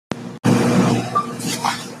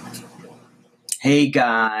Hey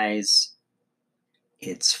guys,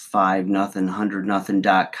 it's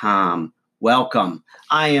 5-0-100-0.com. Welcome.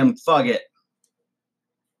 I am Fugget,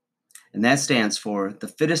 and that stands for the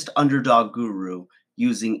fittest underdog guru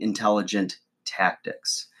using intelligent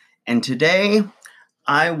tactics. And today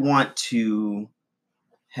I want to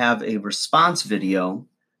have a response video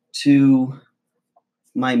to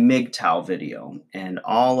my MGTOW video and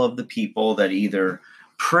all of the people that either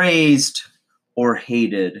praised or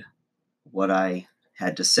hated what I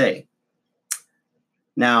had to say.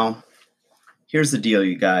 Now, here's the deal,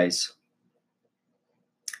 you guys.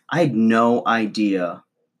 I had no idea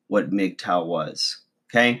what MGTOW was,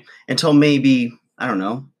 okay? Until maybe, I don't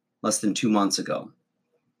know, less than 2 months ago.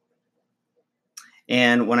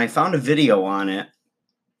 And when I found a video on it,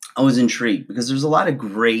 I was intrigued because there's a lot of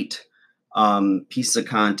great pieces of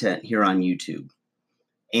content here on YouTube.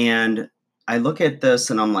 And I look at this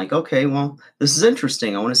and I'm like, okay, well, this is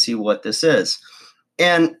interesting. I want to see what this is.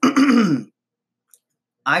 And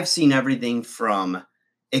I've seen everything from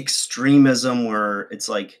extremism where it's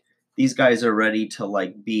like these guys are ready to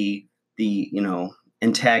like be the,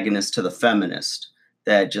 antagonist to the feminist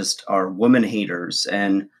that just are women haters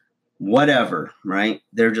and whatever, right?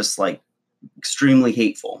 They're just like extremely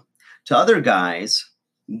hateful to other guys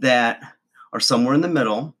that are somewhere in the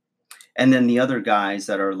middle. And then the other guys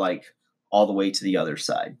that are like all the way to the other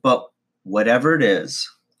side. But whatever it is,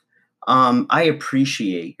 I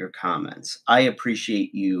appreciate your comments. I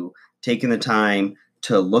appreciate you taking the time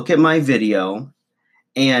to look at my video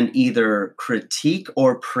and either critique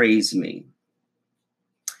or praise me.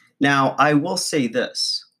 Now, I will say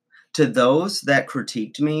this. To those that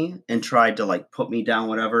critiqued me and tried to like put me down,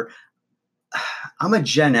 whatever, I'm a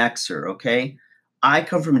Gen Xer, okay? I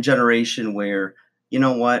come from a generation where, you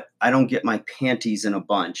know what? I don't get my panties in a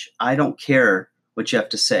bunch. I don't care what you have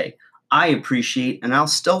to say. I appreciate and I'll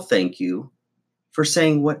still thank you for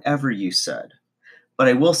saying whatever you said. But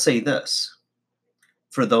I will say this.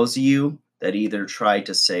 For those of you that either try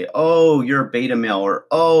to say, oh, you're a beta male, or,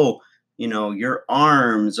 oh, your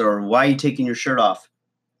arms, or why are you taking your shirt off?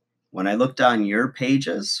 When I looked on your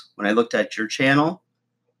pages, when I looked at your channel,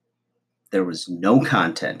 there was no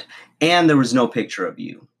content and there was no picture of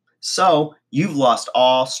you. So you've lost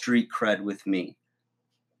all street cred with me.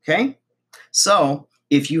 Okay? So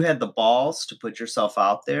if you had the balls to put yourself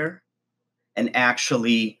out there and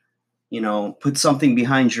actually, put something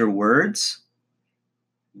behind your words,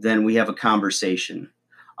 then we have a conversation.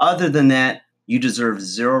 Other than that, you deserve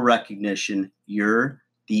zero recognition. You're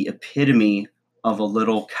the epitome of a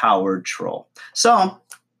little coward troll. So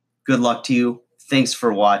good luck to you. Thanks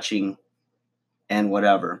for watching and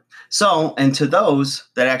whatever. So, and to those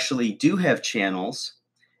that actually do have channels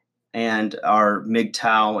and are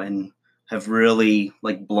MGTOW and have really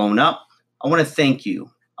like blown up, I want to thank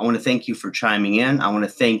you. I want to thank you for chiming in. I want to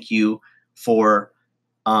thank you for,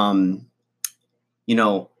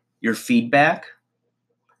 your feedback.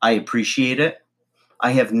 I appreciate it.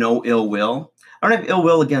 I have no ill will. I don't have ill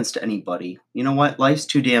will against anybody. You know what? Life's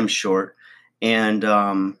too damn short. And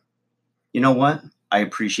you know what? I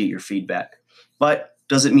appreciate your feedback. But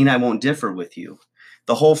doesn't mean I won't differ with you.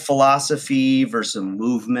 The whole philosophy versus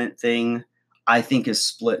movement thing, I think is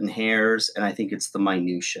splitting hairs, and I think it's the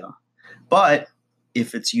minutia. But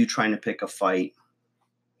if it's you trying to pick a fight,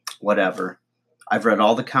 whatever. I've read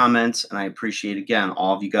all the comments, and I appreciate, again,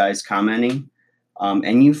 all of you guys commenting,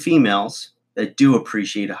 and you females that do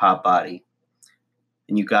appreciate a hot body.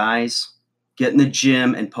 And you guys, get in the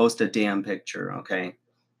gym and post a damn picture, okay?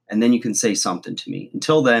 And then you can say something to me.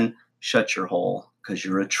 Until then, shut your hole, because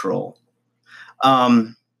you're a troll.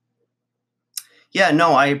 Yeah,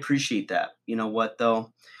 no, I appreciate that. You know what,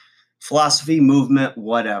 though? Philosophy, movement,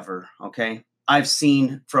 whatever, okay? I've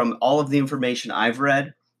seen, from all of the information I've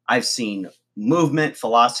read, I've seen movement,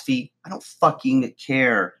 philosophy. I don't fucking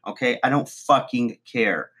care, okay? I don't fucking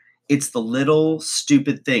care. It's the little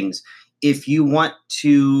stupid things. If you want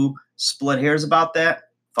to split hairs about that,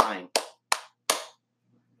 fine.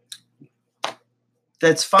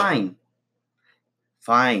 That's fine.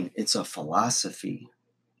 Fine. It's a philosophy.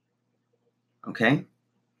 Okay?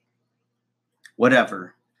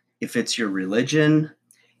 Whatever. If it's your religion,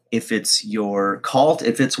 if it's your cult,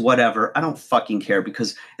 if it's whatever, I don't fucking care,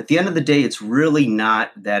 because at the end of the day, it's really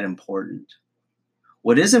not that important.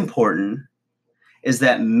 What is important is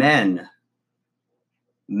that men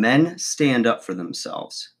stand up for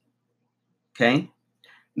themselves. Okay?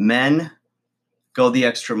 Men go the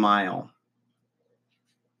extra mile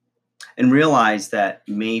and realize that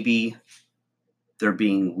maybe they're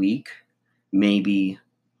being weak. Maybe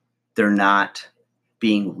they're not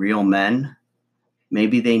being real men.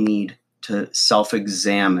 Maybe they need to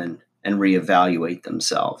self-examine and reevaluate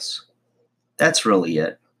themselves. That's really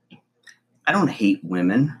it. I don't hate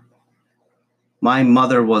women. My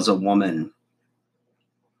mother was a woman.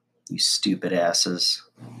 You stupid asses.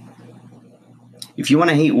 If you want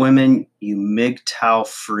to hate women, you MGTOW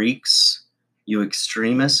freaks, you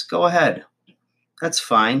extremists, go ahead. That's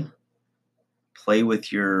fine. Play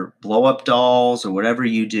with your blow-up dolls or whatever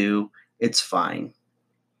you do. It's fine.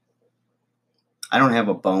 I don't have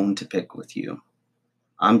a bone to pick with you.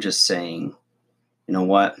 I'm just saying, you know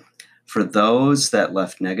what? For those that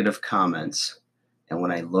left negative comments, and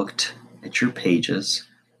when I looked at your pages,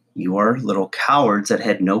 you are little cowards that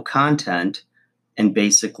had no content and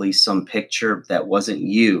basically some picture that wasn't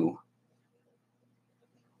you.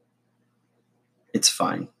 It's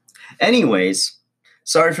fine. Anyways,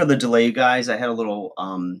 sorry for the delay, you guys. I had a little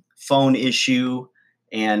phone issue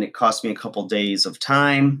and it cost me a couple days of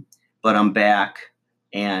time, but I'm back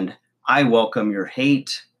and I welcome your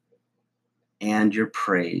hate and your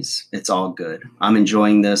praise. It's all good. I'm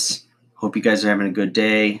enjoying this. Hope you guys are having a good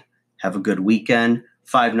day. Have a good weekend.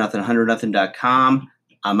 5-0, 100-0.com.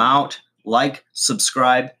 I'm out. Like,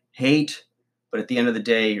 subscribe, hate, but at the end of the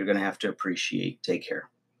day, you're going to have to appreciate. Take care.